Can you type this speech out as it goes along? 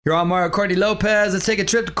You're on Mario Courtney Lopez. Let's take a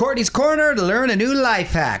trip to Courtney's Corner to learn a new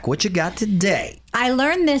life hack. What you got today? I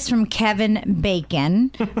learned this from Kevin Bacon.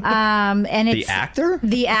 And it's The actor?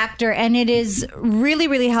 The actor. And it is really,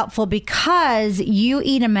 really helpful because you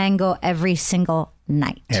eat a mango every single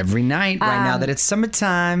night. Every night, right now that it's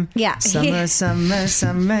summertime. Yeah. Summertime.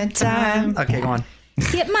 Okay, go on.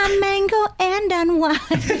 Get my mango and unwind.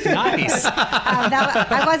 Nice.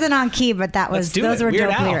 I wasn't on key, but those were Weird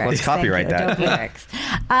dope Al. lyrics. Let's copyright Thank you. that.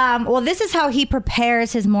 Dope lyrics. Well, this is how he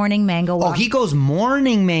prepares his morning mango. Oh, he goes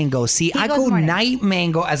morning mango. See, I go morning. night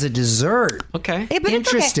mango as a dessert. Okay. Yeah, but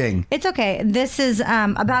Interesting. It's okay. This is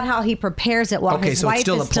about how he prepares it while his so it wife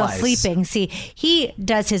still is still applies. sleeping. See, he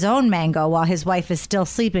does his own mango while his wife is still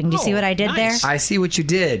sleeping. Do you see what I did nice. there? I see what you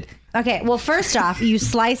did. Okay, well, first off, you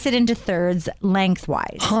slice it into thirds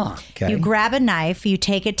lengthwise. Okay. You grab a knife, you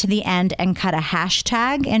take it to the end and cut a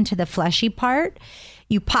hashtag into the fleshy part.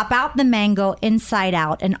 You pop out the mango inside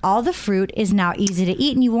out, and all the fruit is now easy to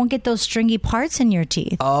eat, and you won't get those stringy parts in your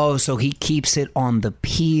teeth. Oh, so he keeps it on the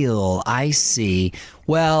peel. I see.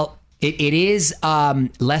 Well, it is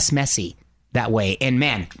less messy that way. And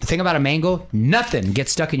man, the thing about a mango, nothing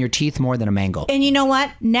gets stuck in your teeth more than a mango. And you know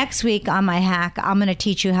what? Next week on my hack, I'm going to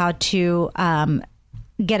teach you how to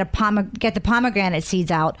get the pomegranate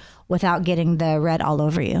seeds out without getting the red all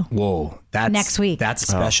over you. Whoa, that's Next week. That's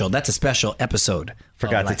special. That's a special episode.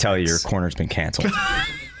 Forgot to tell you your corner's been canceled.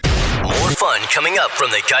 More fun coming up from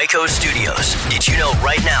the Geico Studios. Did you know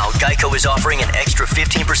right now Geico is offering an extra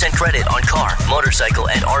 15% credit on car, motorcycle,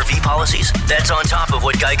 and RV policies? That's on top of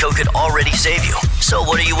what Geico could already save you. So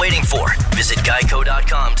what are you waiting for? Visit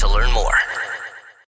geico.com to learn more.